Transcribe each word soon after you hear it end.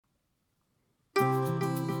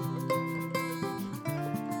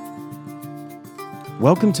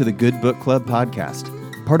Welcome to the Good Book Club podcast,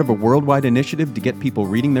 part of a worldwide initiative to get people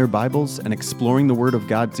reading their Bibles and exploring the Word of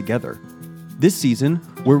God together. This season,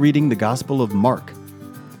 we're reading the Gospel of Mark.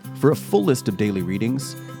 For a full list of daily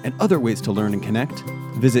readings and other ways to learn and connect,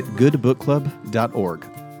 visit goodbookclub.org.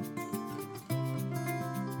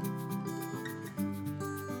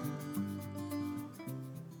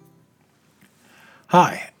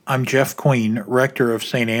 Hi, I'm Jeff Queen, Rector of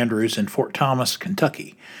St. Andrews in Fort Thomas,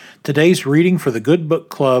 Kentucky. Today's reading for the Good Book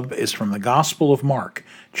Club is from the Gospel of Mark,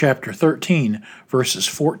 chapter 13, verses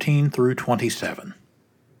 14 through 27.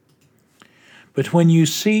 But when you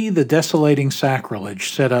see the desolating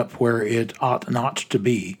sacrilege set up where it ought not to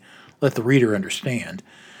be, let the reader understand,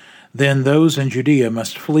 then those in Judea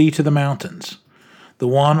must flee to the mountains. The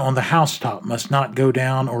one on the housetop must not go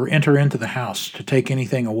down or enter into the house to take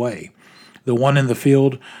anything away. The one in the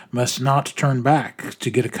field must not turn back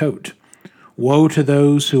to get a coat. Woe to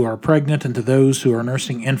those who are pregnant and to those who are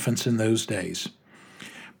nursing infants in those days.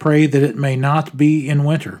 Pray that it may not be in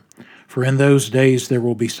winter, for in those days there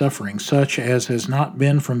will be suffering, such as has not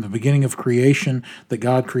been from the beginning of creation that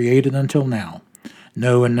God created until now.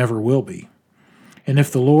 No, and never will be. And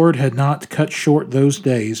if the Lord had not cut short those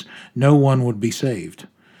days, no one would be saved.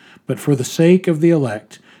 But for the sake of the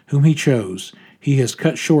elect, whom he chose, he has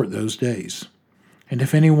cut short those days. And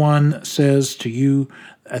if anyone says to you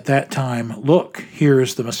at that time, "Look, here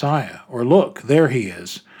is the Messiah," or "Look, there he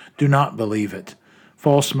is," do not believe it.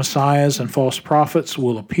 False messiahs and false prophets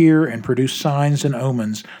will appear and produce signs and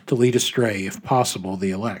omens to lead astray, if possible,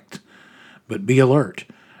 the elect. But be alert.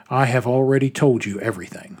 I have already told you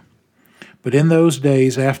everything. But in those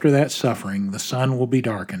days after that suffering, the sun will be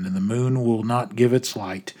darkened, and the moon will not give its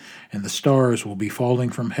light, and the stars will be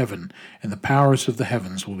falling from heaven, and the powers of the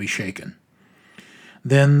heavens will be shaken.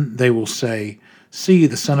 Then they will say, "See,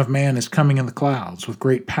 the Son of Man is coming in the clouds with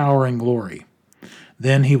great power and glory."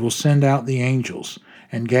 Then he will send out the angels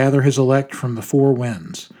and gather his elect from the four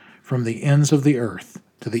winds, from the ends of the earth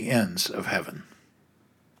to the ends of heaven.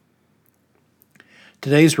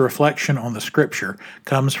 Today's reflection on the Scripture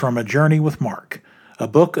comes from A Journey with Mark, a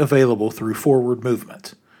book available through Forward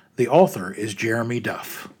Movement. The author is Jeremy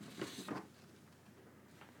Duff.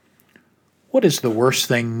 What is the worst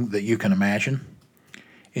thing that you can imagine?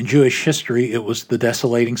 In Jewish history, it was the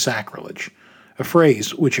desolating sacrilege, a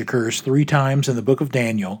phrase which occurs 3 times in the book of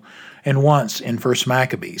Daniel and once in 1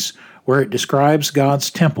 Maccabees, where it describes God's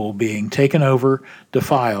temple being taken over,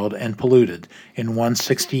 defiled, and polluted in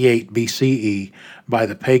 168 BCE by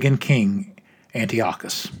the pagan king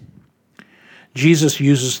Antiochus. Jesus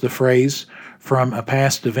uses the phrase from a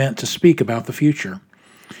past event to speak about the future.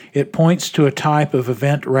 It points to a type of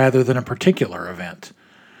event rather than a particular event.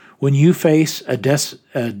 When you face a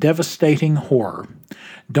devastating horror,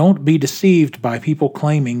 don't be deceived by people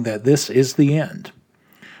claiming that this is the end.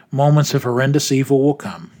 Moments of horrendous evil will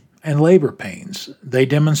come, and labor pains. They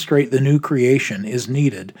demonstrate the new creation is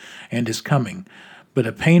needed and is coming, but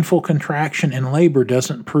a painful contraction in labor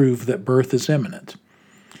doesn't prove that birth is imminent.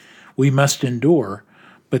 We must endure,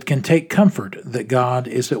 but can take comfort that God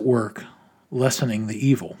is at work, lessening the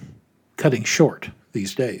evil, cutting short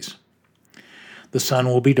these days. The sun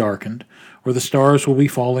will be darkened, or the stars will be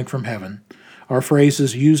falling from heaven, are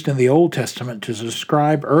phrases used in the Old Testament to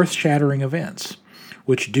describe earth-shattering events,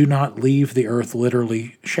 which do not leave the earth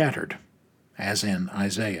literally shattered, as in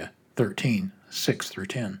Isaiah 13,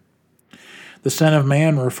 6-10. The Son of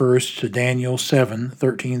Man refers to Daniel 7,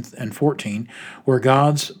 13 and 14, where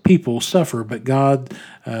God's people suffer, but God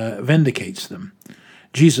vindicates them.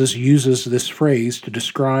 Jesus uses this phrase to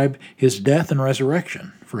describe his death and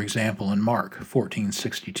resurrection, for example, in Mark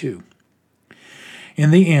 14:62.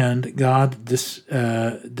 In the end, God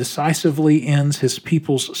decisively ends his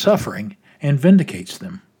people's suffering and vindicates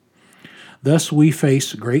them. Thus we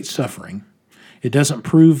face great suffering. It doesn't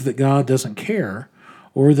prove that God doesn't care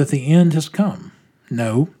or that the end has come.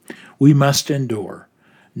 No, we must endure,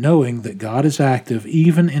 knowing that God is active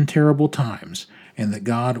even in terrible times and that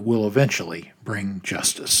God will eventually bring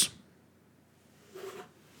justice.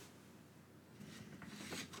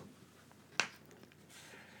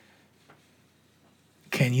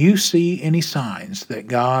 Can you see any signs that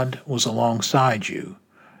God was alongside you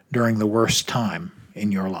during the worst time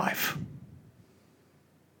in your life?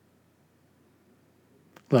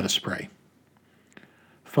 Let us pray.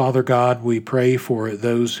 Father God, we pray for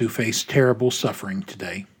those who face terrible suffering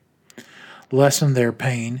today. Lessen their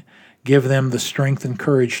pain, give them the strength and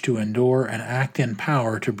courage to endure and act in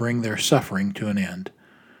power to bring their suffering to an end.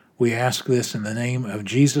 We ask this in the name of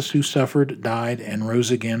Jesus, who suffered, died, and rose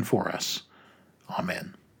again for us.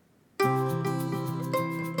 Amen.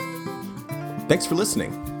 Thanks for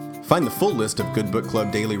listening. Find the full list of Good Book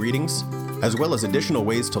Club daily readings, as well as additional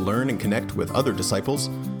ways to learn and connect with other disciples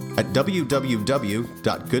at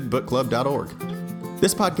www.goodbookclub.org.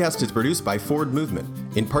 This podcast is produced by Forward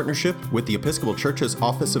Movement in partnership with the Episcopal Church's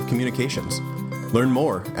Office of Communications. Learn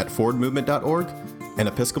more at forwardmovement.org and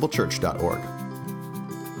episcopalchurch.org.